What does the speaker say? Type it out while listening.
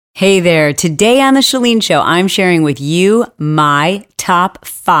Hey there. Today on The Chalene Show, I'm sharing with you my top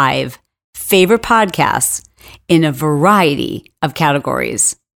 5 favorite podcasts in a variety of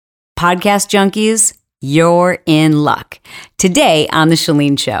categories. Podcast junkies, you're in luck. Today on The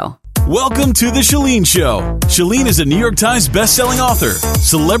Chalene Show. Welcome to The Chalene Show. Chalene is a New York Times bestselling author,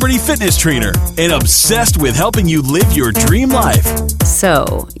 celebrity fitness trainer, and obsessed with helping you live your dream life.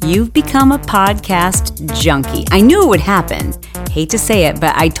 So, you've become a podcast junkie. I knew it would happen. Hate to say it,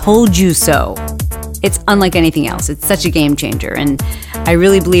 but I told you so. It's unlike anything else. It's such a game changer. And I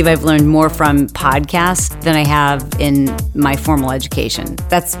really believe I've learned more from podcasts than I have in my formal education.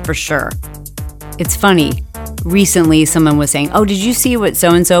 That's for sure. It's funny. Recently, someone was saying, oh, did you see what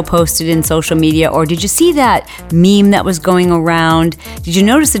so-and-so posted in social media? Or did you see that meme that was going around? Did you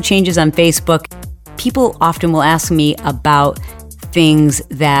notice the changes on Facebook? People often will ask me about things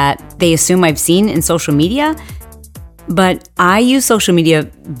that they assume I've seen in social media. But I use social media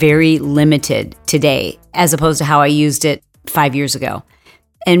very limited today, as opposed to how I used it 5 years ago.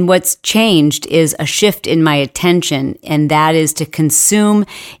 And what's changed is a shift in my attention, and that is to consume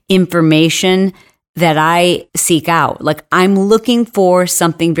information that I seek out. Like, I'm looking for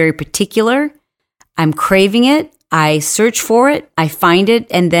something very particular. I'm craving it. I search for it. I find it,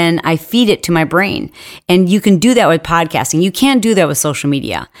 and then I feed it to my brain. And you can do that with podcasting. You can't do that with social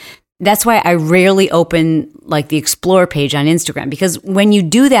media. That's why I rarely open like the Explore page on Instagram, because when you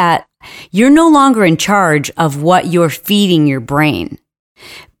do that, you're no longer in charge of what you're feeding your brain.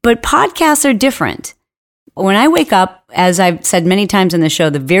 But podcasts are different. When I wake up, as I've said many times on the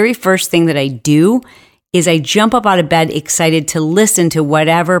show, the very first thing that I do is I jump up out of bed excited to listen to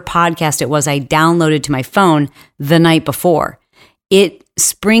whatever podcast it was I downloaded to my phone the night before. It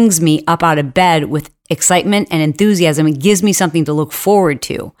springs me up out of bed with excitement and enthusiasm. It gives me something to look forward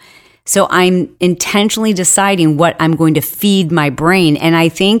to. So I'm intentionally deciding what I'm going to feed my brain. And I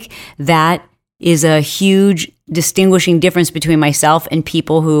think that is a huge distinguishing difference between myself and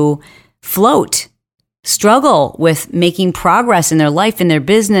people who struggle with making progress in their life, in their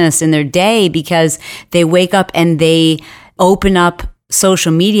business, in their day, because they wake up and they open up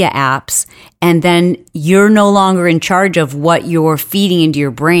social media apps, and then you're no longer in charge of what you're feeding into your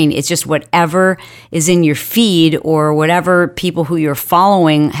brain. It's just whatever is in your feed or whatever people who you're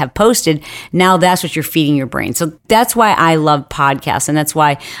following have posted. Now that's what you're feeding your brain. So that's why I love podcasts. And that's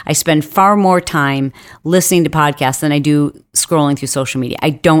why I spend far more time listening to podcasts than I do scrolling through social media.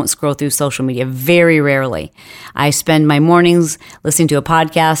 I don't scroll through social media, very rarely. I spend my mornings listening to a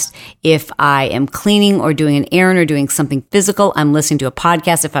podcast. If I am cleaning or doing an errand or doing something physical, I'm listening to a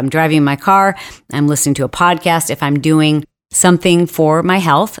podcast. If I'm driving in my car, I'm listening to a podcast. If I'm doing something for my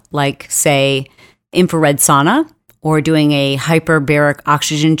health, like, say, infrared sauna, or doing a hyperbaric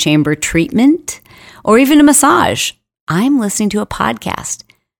oxygen chamber treatment, or even a massage, I'm listening to a podcast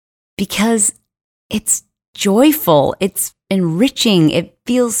because it's joyful, it's enriching, it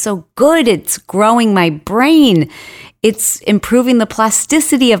feels so good, it's growing my brain, it's improving the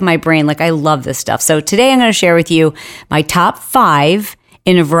plasticity of my brain. Like, I love this stuff. So today I'm going to share with you my top 5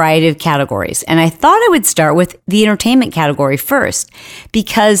 in a variety of categories. And I thought I would start with the entertainment category first,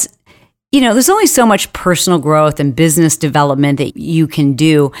 because, there's only so much personal growth and business development that you can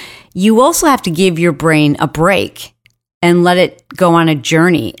do. You also have to give your brain a break and let it go on a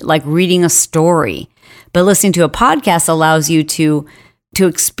journey, like reading a story. But listening to a podcast allows you to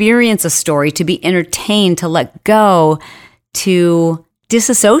experience a story, to be entertained, to let go, to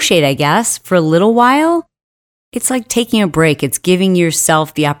disassociate, I guess, for a little while. It's like taking a break. It's giving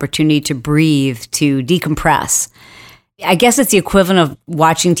yourself the opportunity to breathe, to decompress. I guess it's the equivalent of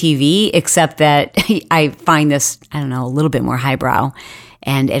watching TV, except that I find this, a little bit more highbrow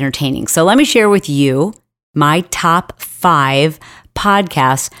and entertaining. So let me share with you my top 5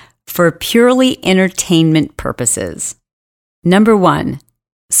 podcasts for purely entertainment purposes. Number 1,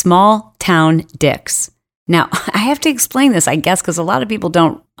 Small Town Dicks. Now, I have to explain this, I guess, because a lot of people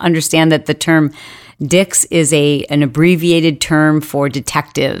don't understand that the term Dicks is an abbreviated term for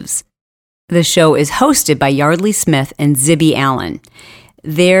detectives. The show is hosted by Yardley Smith and Zibby Allen.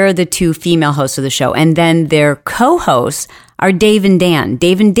 They're the 2 female hosts of the show. And then their co-hosts are Dave and Dan.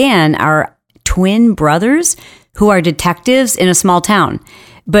 Dave and Dan are twin brothers who are detectives in a small town.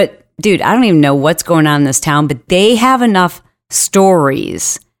 But, dude, I don't even know what's going on in this town, but they have enough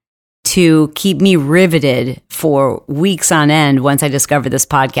stories to keep me riveted for weeks on end once I discovered this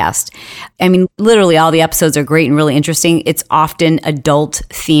podcast. I mean, literally all the episodes are great and really interesting. It's often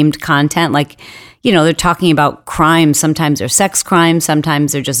adult-themed content. Like, they're talking about crimes. Sometimes they're sex crimes.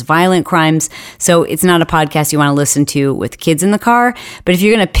 Sometimes they're just violent crimes. So it's not a podcast you want to listen to with kids in the car. But if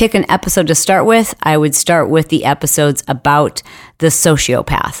you're going to pick an episode to start with, I would start with the episodes about the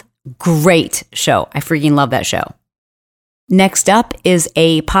sociopath, Great show. I freaking love that show. Next up is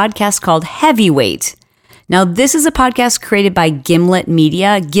a podcast called Heavyweight. Now, this is a podcast created by Gimlet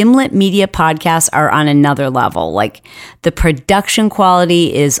Media. Gimlet Media podcasts are on another level. Like, the production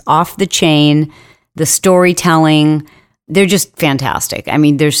quality is off the chain, the storytelling, they're just fantastic. I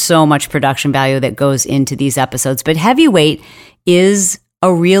mean, there's so much production value that goes into these episodes. But Heavyweight is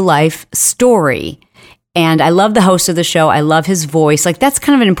a real life story. And I love the host of the show. I love his voice. Like, that's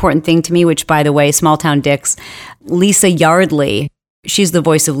kind of an important thing to me, which, by the way, Small Town Dicks, Lisa Yardley, she's the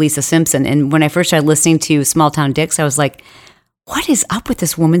voice of Lisa Simpson. And when I first started listening to Small Town Dicks, I was like, what is up with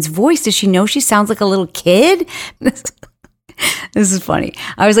this woman's voice? Does she know she sounds like a little kid? This is funny.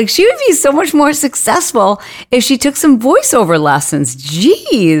 I was like, she would be so much more successful if she took some voiceover lessons.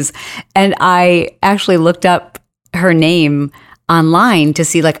 Jeez. And I actually looked up her name online to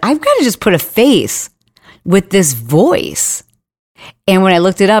see, like, I've got to just put a face with this voice. And when I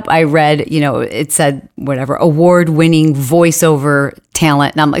looked it up, I read, it said, whatever, award-winning voiceover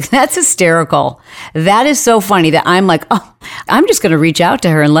talent. And I'm like, that's hysterical. That is so funny that I'm like, oh, I'm just going to reach out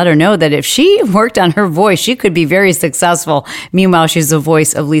to her and let her know that if she worked on her voice, she could be very successful. Meanwhile, she's the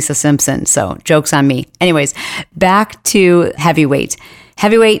voice of Lisa Simpson. So joke's on me. Anyways, back to Heavyweight.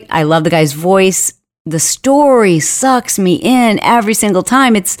 Heavyweight, I love the guy's voice. The story sucks me in every single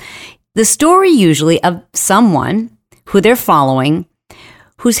time. It's the story usually of someone who they're following,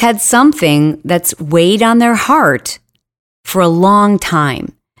 who's had something that's weighed on their heart for a long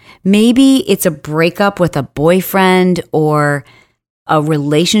time. Maybe it's a breakup with a boyfriend or a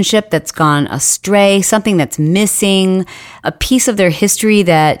relationship that's gone astray, something that's missing, a piece of their history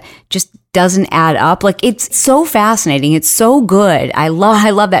that just doesn't add up. Like, it's so fascinating. It's so good. I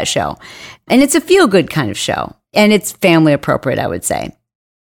love that show. And it's a feel-good kind of show. And it's family appropriate, I would say.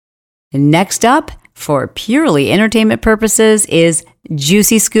 And next up, for purely entertainment purposes, is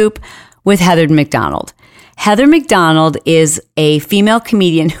Juicy Scoop with Heather McDonald. Heather McDonald is a female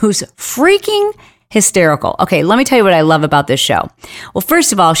comedian who's freaking hysterical. Okay, let me tell you what I love about this show. Well,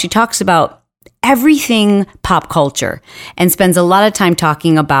 first of all, she talks about everything pop culture and spends a lot of time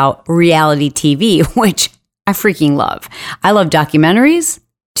talking about reality TV, which I freaking love. I love documentaries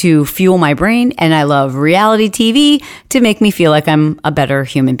to fuel my brain, and I love reality TV to make me feel like I'm a better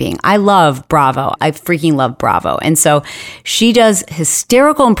human being. I love Bravo. I freaking love Bravo. And so she does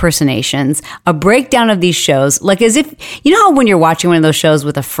hysterical impersonations, a breakdown of these shows, like as if, you know how when you're watching one of those shows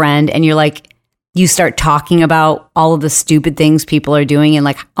with a friend and you're like, you start talking about all of the stupid things people are doing and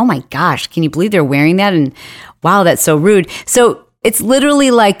like, oh my gosh, can you believe they're wearing that? And wow, that's so rude. So it's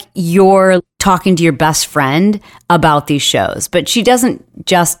literally like you're talking to your best friend about these shows. But she doesn't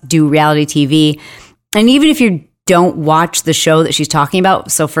just do reality TV. And even if you don't watch the show that she's talking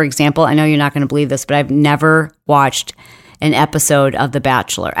about, so for example, I know you're not going to believe this, but I've never watched an episode of The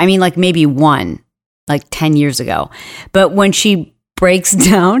Bachelor. I mean, like maybe one, like 10 years ago. But when she breaks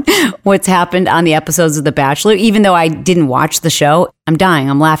down what's happened on the episodes of The Bachelor, even though I didn't watch the show, I'm dying.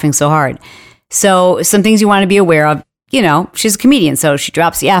 I'm laughing so hard. So some things you want to be aware of. You know, she's a comedian, so she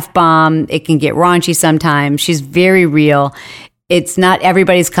drops the F-bomb. It can get raunchy sometimes. She's very real. It's not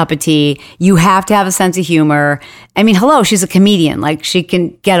everybody's cup of tea. You have to have a sense of humor. I mean, hello, she's a comedian. Like, she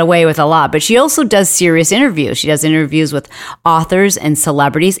can get away with a lot. But she also does serious interviews. She does interviews with authors and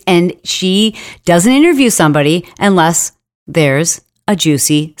celebrities. And she doesn't interview somebody unless there's a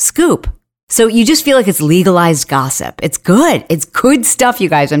juicy scoop. So you just feel like it's legalized gossip. It's good. It's good stuff, you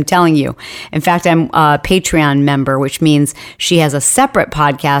guys. I'm telling you. In fact, I'm a Patreon member, which means she has a separate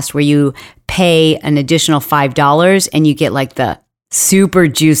podcast where you pay an additional $5 and you get like the super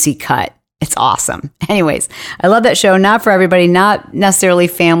juicy cut. It's awesome. Anyways, I love that show. Not for everybody, not necessarily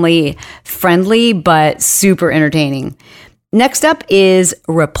family friendly, but super entertaining. Next up is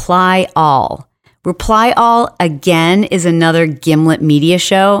Reply All. Reply All, again, is another Gimlet Media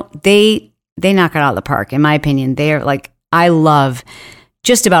show. They knock it out of the park, in my opinion. They are like, I love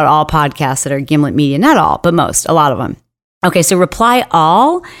just about all podcasts that are Gimlet Media. Not all, but most, a lot of them. Okay, so Reply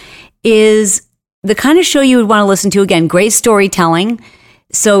All is the kind of show you would want to listen to. Again, great storytelling.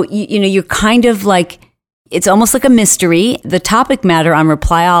 So, you know, you're kind of like, it's almost like a mystery. The topic matter on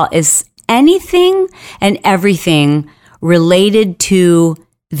Reply All is anything and everything related to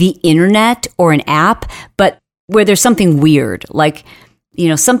the internet or an app, but where there's something weird, like, you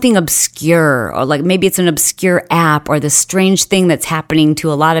know, something obscure, or like maybe it's an obscure app or the strange thing that's happening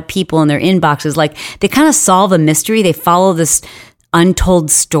to a lot of people in their inboxes. Like, they kind of solve a mystery. They follow this untold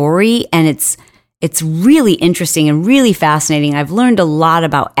story, and it's really interesting and really fascinating. I've learned a lot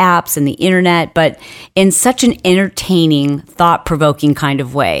about apps and the internet, but in such an entertaining, thought-provoking kind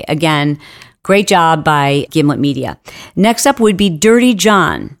of way. Again, great job by Gimlet Media. Next up would be Dirty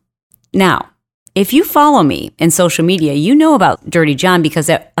John. Now, if you follow me in social media, you know about Dirty John because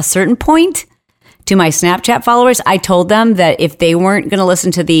at a certain point to my Snapchat followers, I told them that if they weren't going to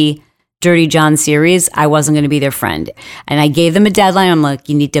listen to the Dirty John series, I wasn't going to be their friend. And I gave them a deadline. I'm like,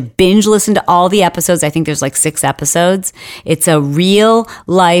 you need to binge listen to all the episodes. I think there's like 6 episodes. It's a real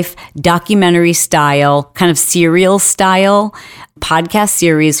life documentary style, kind of serial style podcast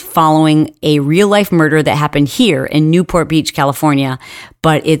series following a real life murder that happened here in Newport Beach, California.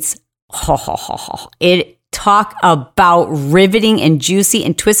 But it's it talk about riveting and juicy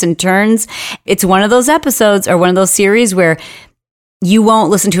and twists and turns. It's one of those episodes or one of those series where you won't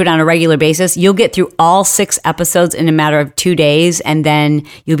listen to it on a regular basis. You'll get through all 6 episodes in a matter of 2 days, and then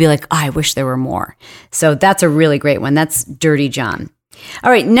you'll be like, oh, I wish there were more. So that's a really great one. That's Dirty John.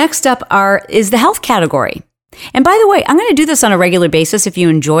 All right, next up is the health category. And by the way, I'm going to do this on a regular basis if you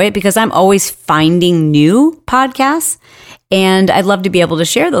enjoy it, because I'm always finding new podcasts, and I'd love to be able to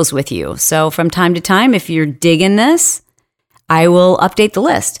share those with you. So from time to time, if you're digging this, I will update the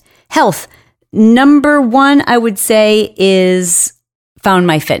list. Health. Number 1, I would say, is Found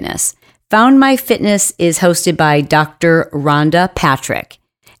My Fitness. Found My Fitness is hosted by Dr. Rhonda Patrick.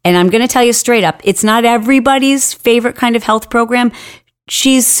 And I'm going to tell you straight up, it's not everybody's favorite kind of health program.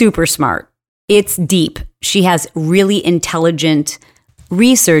 She's super smart. It's deep. She has really intelligent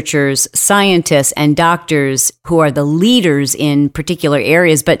researchers, scientists, and doctors who are the leaders in particular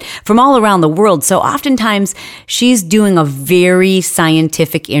areas, but from all around the world. So oftentimes she's doing a very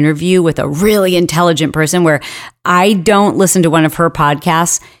scientific interview with a really intelligent person where I don't listen to one of her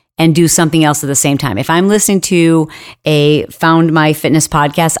podcasts and do something else at the same time. If I'm listening to a Found My Fitness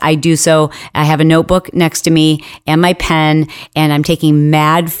podcast, I do so. I have a notebook next to me and my pen, and I'm taking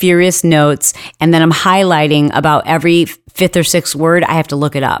mad, furious notes, and then I'm highlighting about every 5th or 6th word. I have to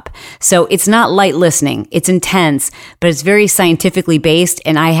look it up. So it's not light listening. It's intense, but it's very scientifically based,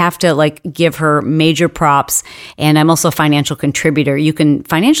 and I have to give her major props. And I'm also a financial contributor. You can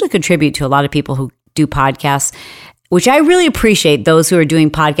financially contribute to a lot of people who do podcasts, which I really appreciate, those who are doing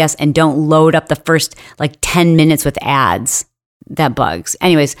podcasts and don't load up the first 10 minutes with ads. That bugs.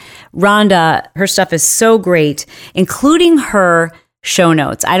 Anyways, Rhonda, her stuff is so great, including her show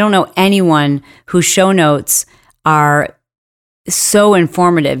notes. I don't know anyone whose show notes are so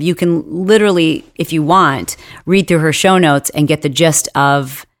informative. You can literally, if you want, read through her show notes and get the gist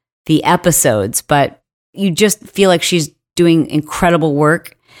of the episodes, but you just feel like she's doing incredible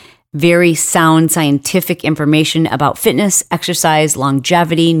work. Very sound scientific information about fitness, exercise,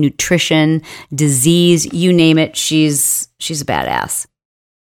 longevity, nutrition, disease, you name it. She's a badass.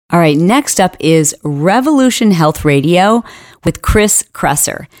 All right, next up is Revolution Health Radio with Chris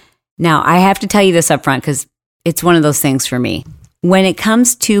Kresser. Now, I have to tell you this up front because it's one of those things for me. When it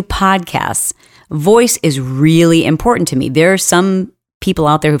comes to podcasts, voice is really important to me. There are some people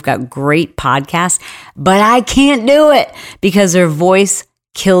out there who've got great podcasts, but I can't do it because their voice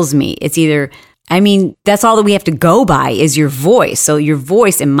kills me. It's either, that's all that we have to go by is your voice. So your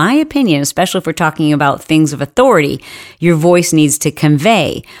voice, in my opinion, especially if we're talking about things of authority, your voice needs to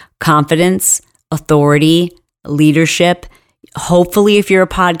convey confidence, authority, leadership. Hopefully, if you're a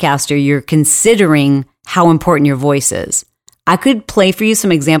podcaster, you're considering how important your voice is. I could play for you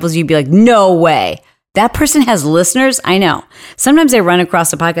some examples. You'd be like, no way. That person has listeners? I know. Sometimes I run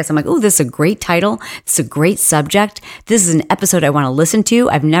across a podcast. I'm like, oh, this is a great title. It's a great subject. This is an episode I want to listen to.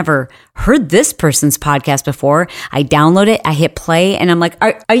 I've never heard this person's podcast before. I download it. I hit play and I'm like,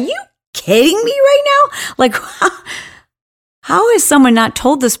 are you kidding me right now? How has someone not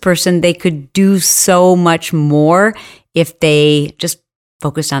told this person they could do so much more if they just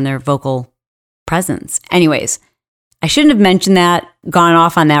focused on their vocal presence? Anyways, I shouldn't have mentioned that, gone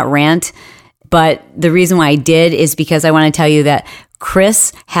off on that rant. But the reason why I did is because I want to tell you that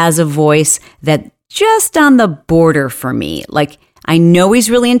Chris has a voice that just on the border for me. I know he's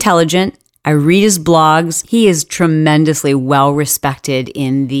really intelligent. I read his blogs. He is tremendously well respected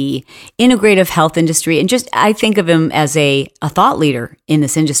in the integrative health industry. And I think of him as a thought leader in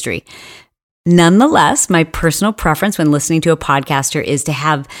this industry. Nonetheless, my personal preference when listening to a podcaster is to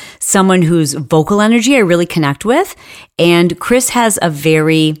have someone whose vocal energy I really connect with. And Chris has a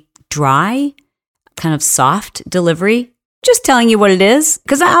very dry, kind of soft delivery. Just telling you what it is,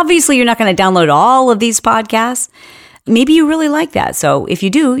 because obviously you're not going to download all of these podcasts. Maybe you really like that. So if you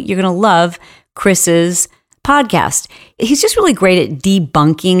do, you're going to love Chris's podcast. He's just really great at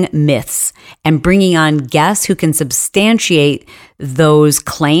debunking myths and bringing on guests who can substantiate those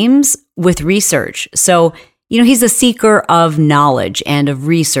claims with research. So, he's a seeker of knowledge and of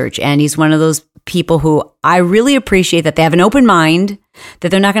research, and he's one of those people who I really appreciate that they have an open mind, that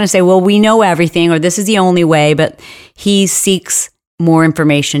they're not going to say, well, we know everything or this is the only way, but he seeks more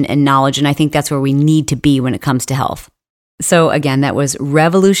information and knowledge. And I think that's where we need to be when it comes to health. So again, that was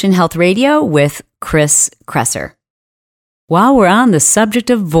Revolution Health Radio with Chris Kresser. While we're on the subject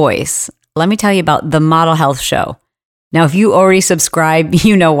of voice, let me tell you about the Model Health Show. Now, if you already subscribe,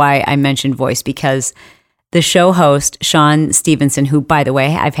 you know why I mentioned voice, because the show host, Shawn Stevenson, who, by the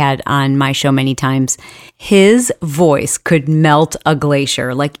way, I've had on my show many times, his voice could melt a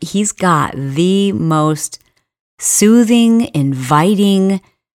glacier. Like, he's got the most soothing, inviting,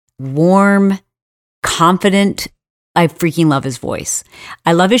 warm, confident. I freaking love his voice.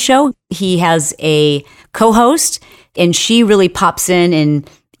 I love his show. He has a co-host, and she really pops in and,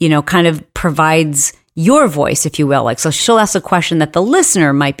 kind of provides your voice, if you will. Like, so she'll ask a question that the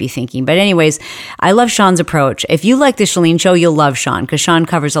listener might be thinking. But anyways, I love Shawn's approach. If you like the Chalene Show, you'll love Shawn, because Shawn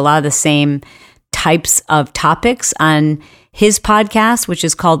covers a lot of the same types of topics on his podcast, which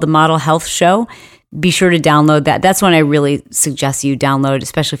is called The Model Health Show. Be sure to download that. That's one I really suggest you download,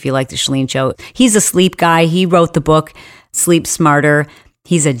 especially if you like the Chalene Show. He's a sleep guy. He wrote the book, Sleep Smarter.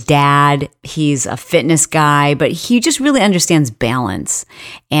 He's a dad. He's a fitness guy, but he just really understands balance.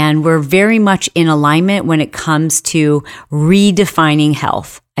 And we're very much in alignment when it comes to redefining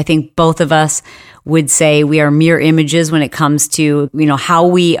health. I think both of us would say we are mirror images when it comes to, how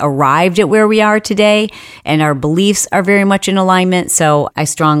we arrived at where we are today, and our beliefs are very much in alignment. So I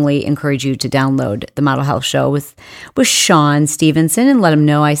strongly encourage you to download the Model Health Show with Shawn Stevenson and let him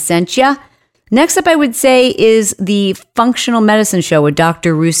know I sent you. Next up, I would say, is the Functional Medicine Show with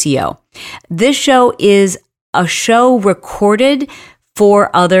Dr. Ruscio. This show is a show recorded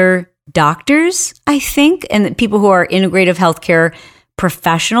for other doctors, I think, and people who are integrative healthcare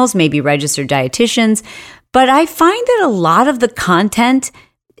professionals, maybe registered dietitians. But I find that a lot of the content,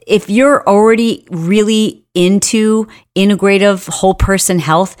 if you're already really into integrative whole person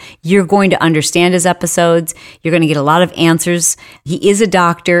health, you're going to understand his episodes. You're going to get a lot of answers. He is a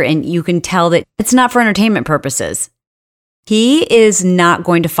doctor, and you can tell that it's not for entertainment purposes. He is not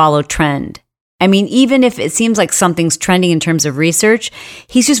going to follow trend. I mean, even if it seems like something's trending in terms of research,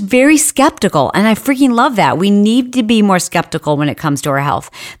 he's just very skeptical. And I freaking love that. We need to be more skeptical when it comes to our health.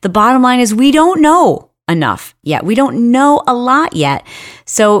 The bottom line is we don't know enough yet. We don't know a lot yet.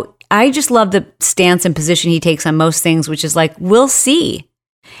 So I just love the stance and position he takes on most things, which is like, we'll see.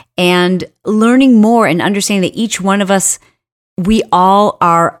 And learning more and understanding that each one of us, we all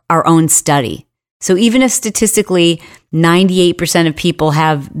are our own study. So even if statistically 98% of people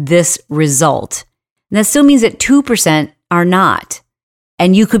have this result, that still means that 2% are not.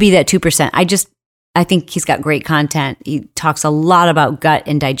 And you could be that 2%. I think he's got great content. He talks a lot about gut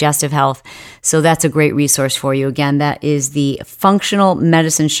and digestive health. So that's a great resource for you. Again, that is the Functional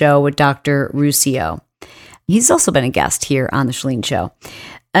Medicine Show with Dr. Ruscio. He's also been a guest here on the Chalene Show.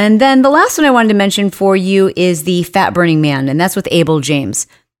 And then the last one I wanted to mention for you is the Fat Burning Man, and that's with Abel James.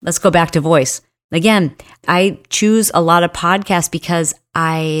 Let's go back to voice. Again, I choose a lot of podcasts because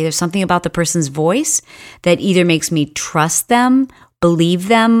there's something about the person's voice that either makes me trust them, believe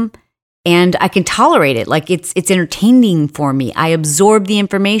them, and I can tolerate it. Like it's entertaining for me. I absorb the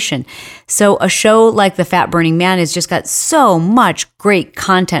information. So a show like The Fat Burning Man has just got so much great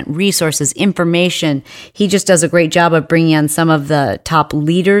content, resources, information. He just does a great job of bringing on some of the top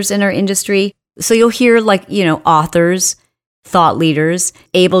leaders in our industry. So you'll hear authors, thought leaders.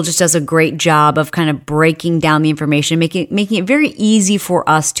 Abel just does a great job of kind of breaking down the information, making it very easy for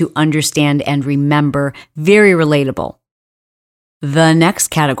us to understand and remember, very relatable. The next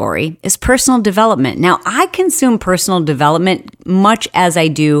category is personal development. Now, I consume personal development much as I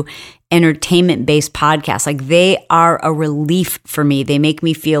do entertainment-based podcasts. Like, they are a relief for me. They make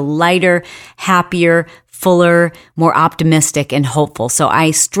me feel lighter, happier, fuller, more optimistic, and hopeful. So I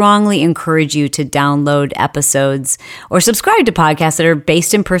strongly encourage you to download episodes or subscribe to podcasts that are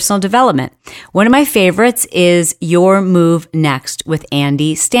based in personal development. One of my favorites is Your Move Next with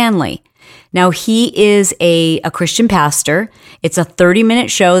Andy Stanley. Now, he is a Christian pastor. It's a 30-minute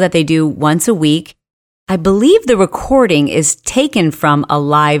show that they do once a week. I believe the recording is taken from a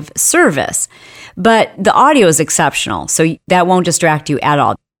live service, but the audio is exceptional, so that won't distract you at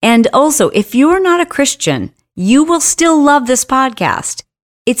all. And also, if you're not a Christian, you will still love this podcast.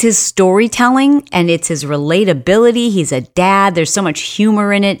 It's his storytelling and it's his relatability. He's a dad. There's so much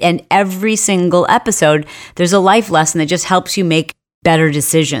humor in it. And every single episode, there's a life lesson that just helps you make better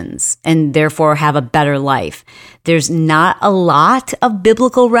decisions and therefore have a better life. There's not a lot of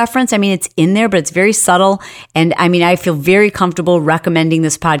biblical reference. I mean, it's in there, but it's very subtle. And I mean, I feel very comfortable recommending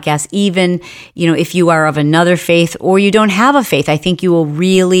this podcast, even, if you are of another faith or you don't have a faith. I think you will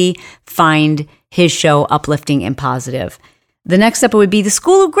really find his show uplifting and positive. The next step would be The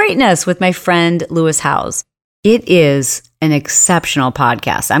School of Greatness with my friend Lewis Howes. It is an exceptional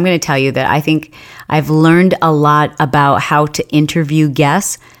podcast. I'm going to tell you that I think I've learned a lot about how to interview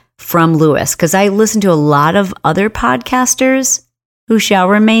guests from Lewis, because I listen to a lot of other podcasters who shall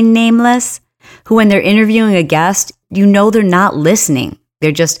remain nameless, who when they're interviewing a guest, you know they're not listening.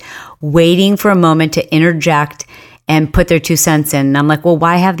 They're just waiting for a moment to interject and put their 2 cents in. And I'm like, well,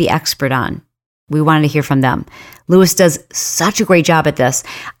 why have the expert on? We wanted to hear from them. Lewis does such a great job at this.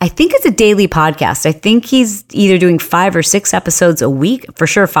 I think it's a daily podcast. I think he's either doing 5 or 6 episodes a week, for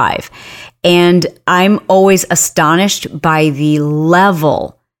sure 5. And I'm always astonished by the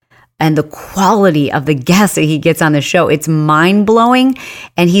level and the quality of the guests that he gets on the show. It's mind-blowing.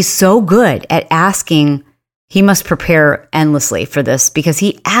 And he's so good at asking. He must prepare endlessly for this because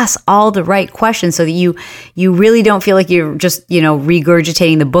he asks all the right questions so that you really don't feel like you're just,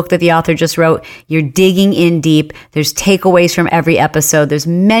 regurgitating the book that the author just wrote. You're digging in deep. There's takeaways from every episode. There's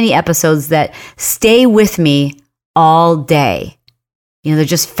many episodes that stay with me all day. They're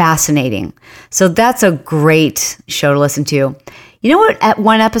just fascinating. So that's a great show to listen to. You know what? At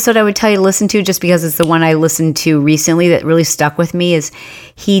one episode I would tell you to listen to, just because it's the one I listened to recently that really stuck with me, is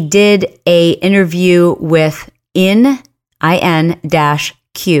he did a interview with In-Q.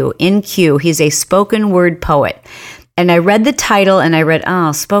 In-Q. He's a spoken word poet. And I read the title and I read,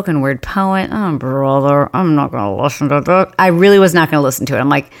 spoken word poet. Oh, brother, I'm not going to listen to that. I really was not going to listen to it. I'm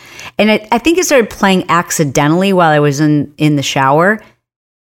like, and I think it started playing accidentally while I was in the shower.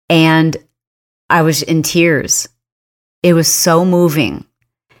 And I was in tears. It was so moving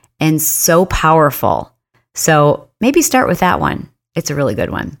and so powerful. So maybe start with that one. It's a really good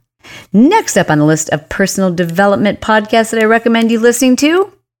one. Next up on the list of personal development podcasts that I recommend you listening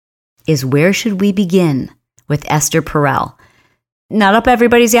to is Where Should We Begin with Esther Perel. Not up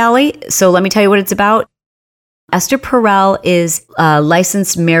everybody's alley, so let me tell you what it's about. Esther Perel is a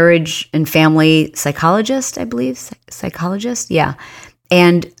licensed marriage and family psychologist, I believe. Psychologist? Yeah.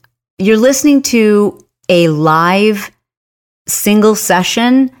 And you're listening to a live single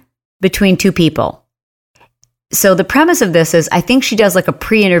session between 2 people. So the premise of this is, I think she does like a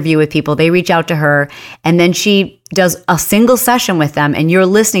pre-interview with people. They reach out to her and then she does a single session with them and you're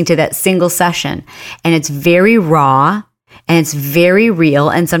listening to that single session. And it's very raw and it's very real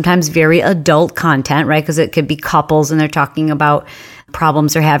and sometimes very adult content, right? Because it could be couples and they're talking about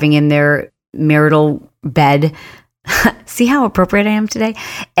problems they're having in their marital bed. See how appropriate I am today?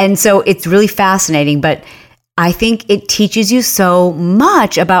 And so it's really fascinating, but I think it teaches you so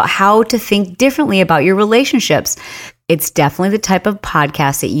much about how to think differently about your relationships. It's definitely the type of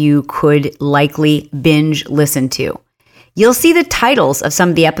podcast that you could likely binge listen to. You'll see the titles of some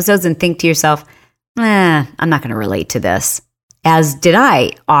of the episodes and think to yourself, I'm not going to relate to this, as did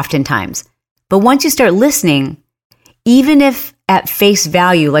I oftentimes. But once you start listening, even if at face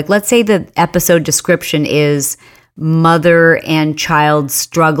value, like let's say the episode description is mother and child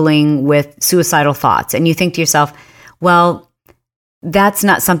struggling with suicidal thoughts. And you think to yourself, well, that's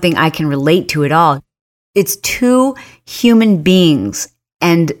not something I can relate to at all. It's 2 human beings.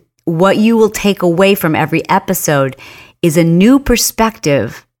 And what you will take away from every episode is a new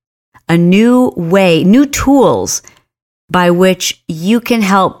perspective, a new way, new tools by which you can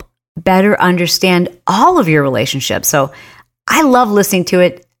help better understand all of your relationships. So I love listening to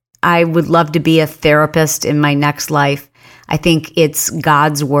it. I would love to be a therapist in my next life. I think it's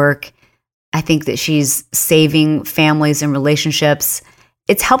God's work. I think that she's saving families and relationships.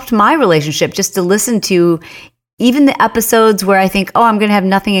 It's helped my relationship just to listen to even the episodes where I think, I'm going to have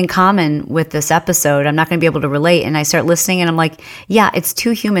nothing in common with this episode. I'm not going to be able to relate. And I start listening and I'm like, yeah, it's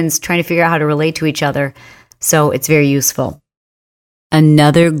 2 humans trying to figure out how to relate to each other. So it's very useful.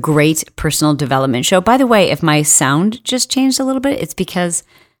 Another great personal development show. By the way, if my sound just changed a little bit, it's because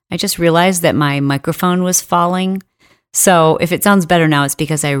I just realized that my microphone was falling. So if it sounds better now, it's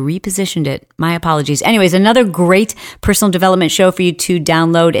because I repositioned it. My apologies. Anyways, another great personal development show for you to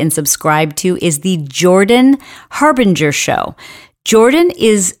download and subscribe to is the Jordan Harbinger Show. Jordan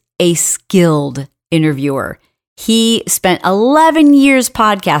is a skilled interviewer. He spent 11 years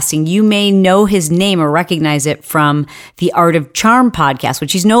podcasting. You may know his name or recognize it from the Art of Charm podcast,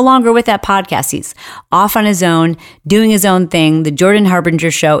 which he's no longer with that podcast. He's off on his own, doing his own thing. The Jordan Harbinger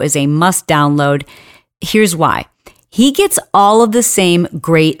Show is a must download. Here's why. He gets all of the same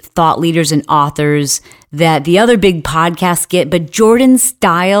great thought leaders and authors that the other big podcasts get, but Jordan's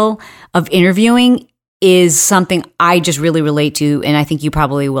style of interviewing is something I just really relate to, and I think you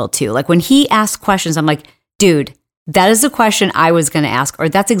probably will too. Like when he asks questions, I'm like, dude, that is the question I was going to ask, or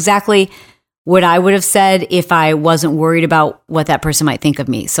that's exactly what I would have said if I wasn't worried about what that person might think of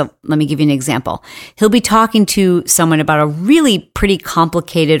me. So let me give you an example. He'll be talking to someone about a really pretty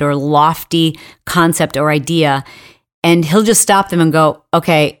complicated or lofty concept or idea, And he'll just stop them and go,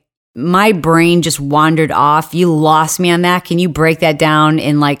 okay, my brain just wandered off. You lost me on that. Can you break that down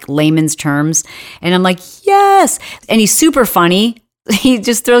in like layman's terms? And I'm like, yes. And he's super funny. He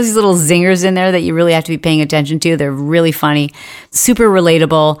just throws these little zingers in there that you really have to be paying attention to. They're really funny, super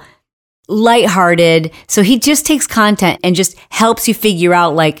relatable, lighthearted. So he just takes content and just helps you figure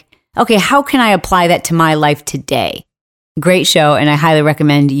out like, okay, how can I apply that to my life today? Great show, and I highly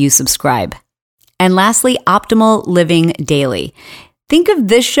recommend you subscribe. And lastly, Optimal Living Daily. Think of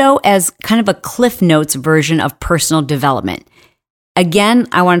this show as kind of a Cliff Notes version of personal development. Again,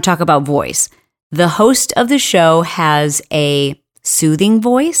 I want to talk about voice. The host of the show has a soothing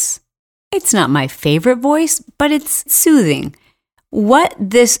voice. It's not my favorite voice, but it's soothing. What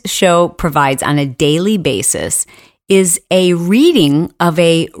this show provides on a daily basis is a reading of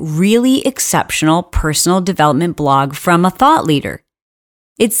a really exceptional personal development blog from a thought leader.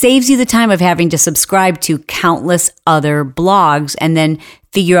 It saves you the time of having to subscribe to countless other blogs and then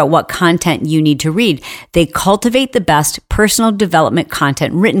figure out what content you need to read. They cultivate the best personal development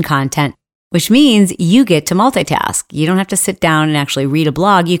content, written content, which means you get to multitask. You don't have to sit down and actually read a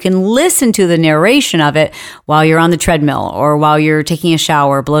blog. You can listen to the narration of it while you're on the treadmill or while you're taking a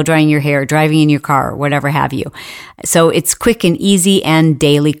shower, blow drying your hair, driving in your car, whatever have you. So it's quick and easy and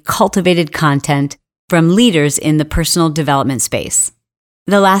daily cultivated content from leaders in the personal development space.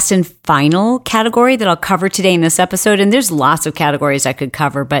 The last and final category that I'll cover today in this episode, and there's lots of categories I could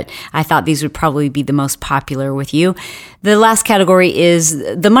cover, but I thought these would probably be the most popular with you. The last category is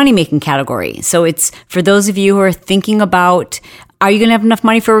the money-making category. So it's for those of you who are thinking about, are you going to have enough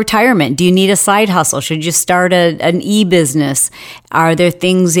money for retirement? Do you need a side hustle? Should you start an e-business? Are there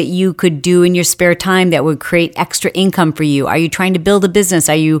things that you could do in your spare time that would create extra income for you? Are you trying to build a business?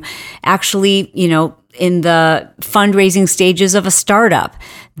 Are you actually, in the fundraising stages of a startup?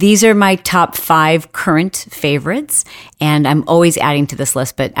 These are my top 5 current favorites, and I'm always adding to this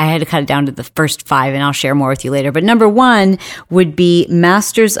list, but I had to cut it down to the first 5, and I'll share more with you later. But number 1 would be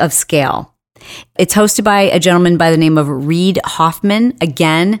Masters of Scale. It's hosted by a gentleman by the name of Reid Hoffman.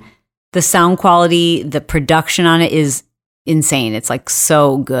 Again, the sound quality, the production on it is insane. It's like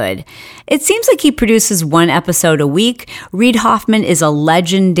so good. It seems like he produces 1 episode a week. Reid Hoffman is a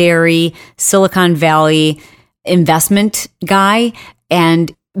legendary Silicon Valley investment guy.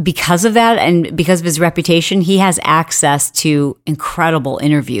 And because of that and because of his reputation, he has access to incredible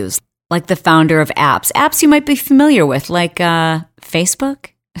interviews, like the founder of apps you might be familiar with, like Facebook,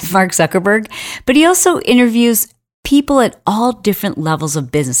 Mark Zuckerberg. But he also interviews people at all different levels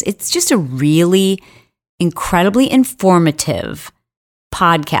of business. It's just a really incredibly informative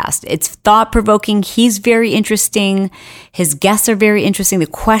podcast. It's thought-provoking. He's very interesting. His guests are very interesting. The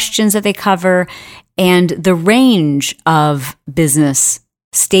questions that they cover and the range of business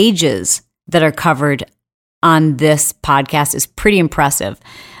stages that are covered on this podcast is pretty impressive.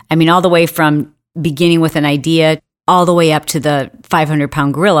 I mean, all the way from beginning with an idea all the way up to the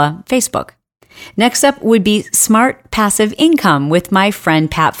 500-pound gorilla, Facebook. Next up would be Smart Passive Income with my friend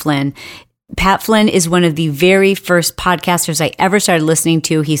Pat Flynn. Pat Flynn is one of the very first podcasters I ever started listening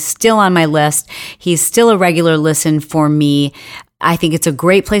to. He's still on my list. He's still a regular listen for me. I think it's a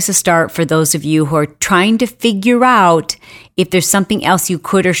great place to start for those of you who are trying to figure out if there's something else you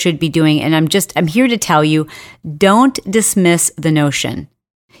could or should be doing. And I'm here to tell you, don't dismiss the notion.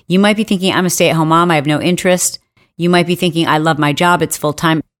 You might be thinking, I'm a stay-at-home mom. I have no interest. You might be thinking, I love my job. It's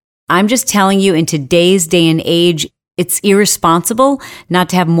full-time. I'm just telling you, in today's day and age, it's irresponsible not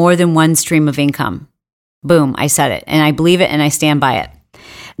to have more than one stream of income. Boom, I said it, and I believe it, and I stand by it.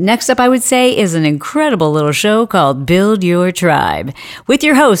 Next up, I would say, is an incredible little show called Build Your Tribe with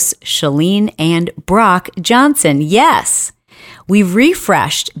your hosts, Chalene and Brock Johnson. Yes, we've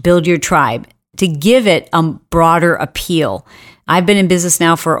refreshed Build Your Tribe to give it a broader appeal. I've been in business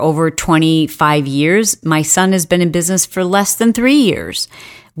now for over 25 years. My son has been in business for less than 3 years.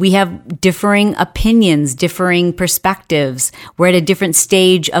 We have differing opinions, differing perspectives. We're at a different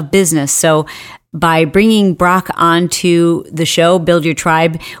stage of business. So by bringing Brock onto the show, Build Your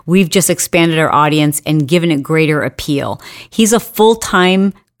Tribe, we've just expanded our audience and given it greater appeal. He's a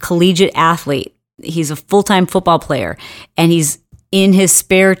full-time collegiate athlete. He's a full-time football player. And he's in his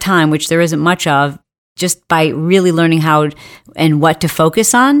spare time, which there isn't much of, just by really learning how and what to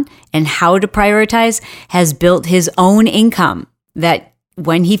focus on and how to prioritize, has built his own income that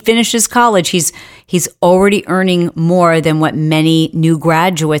when he finishes college, he's already earning more than what many new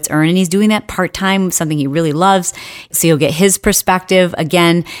graduates earn. And he's doing that part-time, something he really loves. So you'll get his perspective.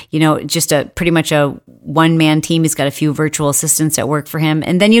 Again, just pretty much a one-man team. He's got a few virtual assistants that work for him.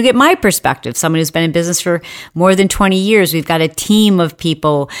 And then you get my perspective, someone who's been in business for more than 20 years. We've got a team of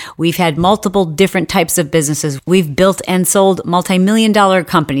people. We've had multiple different types of businesses. We've built and sold multi-million-dollar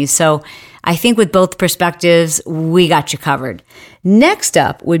companies. So I think with both perspectives, we got you covered. Next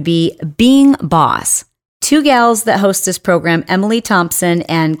up would be Being Boss. Two gals that host this program, Emily Thompson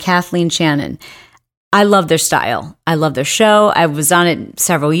and Kathleen Shannon. I love their style. I love their show. I was on it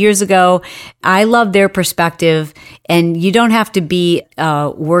several years ago. I love their perspective. And you don't have to be a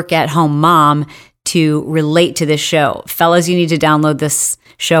work-at-home mom to relate to this show. Fellas, you need to download this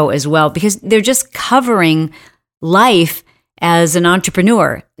show as well because they're just covering life as an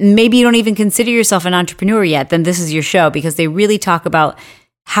entrepreneur. Maybe you don't even consider yourself an entrepreneur yet, then this is your show because they really talk about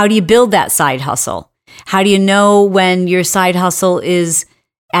how do you build that side hustle? How do you know when your side hustle is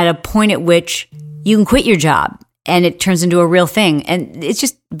at a point at which you can quit your job and it turns into a real thing? And it's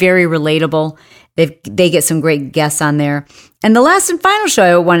just very relatable. They get some great guests on there. And the last and final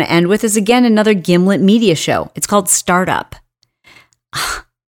show I want to end with is, again, another Gimlet Media show. It's called Startup.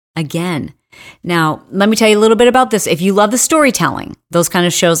 Again. Now, let me tell you a little bit about this. If you love the storytelling, those kind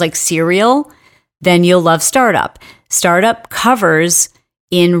of shows like Serial, then you'll love Startup. Startup covers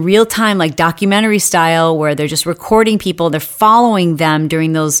in real time, like documentary style, where they're just recording people. They're following them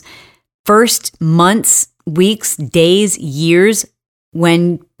during those first months, weeks, days, years,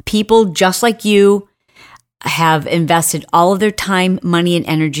 when people just like you have invested all of their time, money, and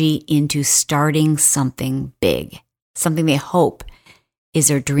energy into starting something big, something they hope is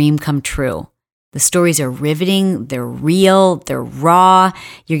their dream come true. The stories are riveting. They're real. They're raw.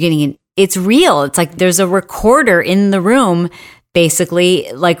 It's real. It's like there's a recorder in the room,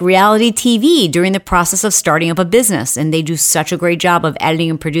 basically like reality TV during the process of starting up a business. And they do such a great job of editing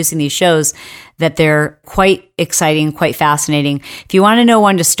and producing these shows that they're quite exciting, quite fascinating. If you want to know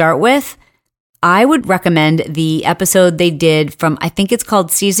one to start with, I would recommend the episode they did from, I think it's called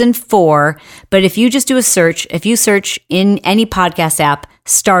season 4. But if you just do a search, if you search in any podcast app,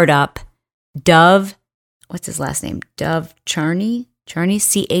 Startup, Dov, what's his last name? Dov Charney, Charney.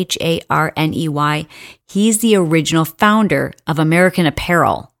 He's the original founder of American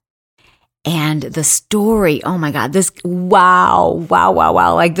Apparel. And the story, oh my God, wow.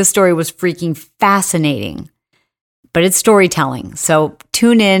 Like this story was freaking fascinating. But it's storytelling. So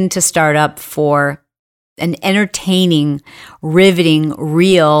tune in to Startup for an entertaining, riveting,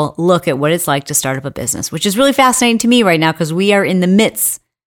 real look at what it's like to start up a business, which is really fascinating to me right now because we are in the midst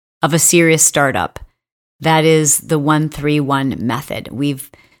of a serious startup. That is the 1-3-1 method. We're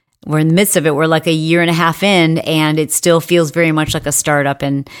in the midst of it. We're like a year and a half in, and it still feels very much like a startup.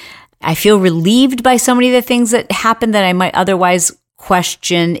 And I feel relieved by so many of the things that happen that I might otherwise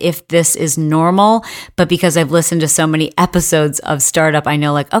question if this is normal. But because I've listened to so many episodes of Startup, I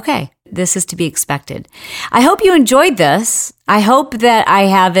know okay, this is to be expected. I hope you enjoyed this. I hope that I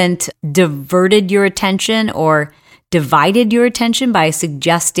haven't diverted your attention or divided your attention by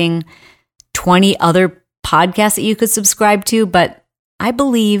suggesting 20 other podcasts that you could subscribe to, but I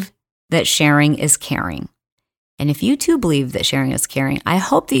believe that sharing is caring. And if you too believe that sharing is caring, I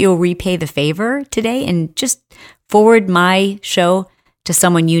hope that you'll repay the favor today and just forward my show to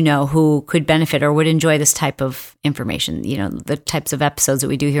someone you know who could benefit or would enjoy this type of information, the types of episodes that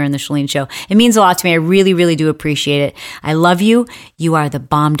we do here in the Chalene Show. It means a lot to me. I really, really do appreciate it. I love you. You are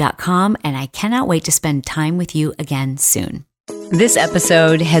thebomb.com, and I cannot wait to spend time with you again soon. This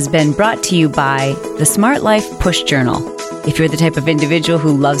episode has been brought to you by the Smart Life Push Journal. If you're the type of individual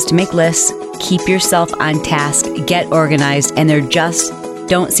who loves to make lists, keep yourself on task, get organized, and there just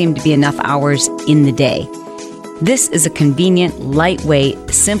don't seem to be enough hours in the day, this is a convenient, lightweight,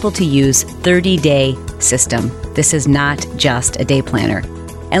 simple to use 30-day system. This is not just a day planner.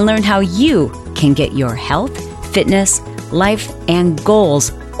 And learn how you can get your health, fitness, life, and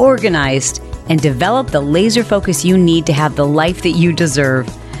goals organized and develop the laser focus you need to have the life that you deserve.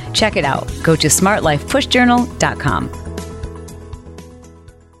 Check it out. Go to smartlifepushjournal.com.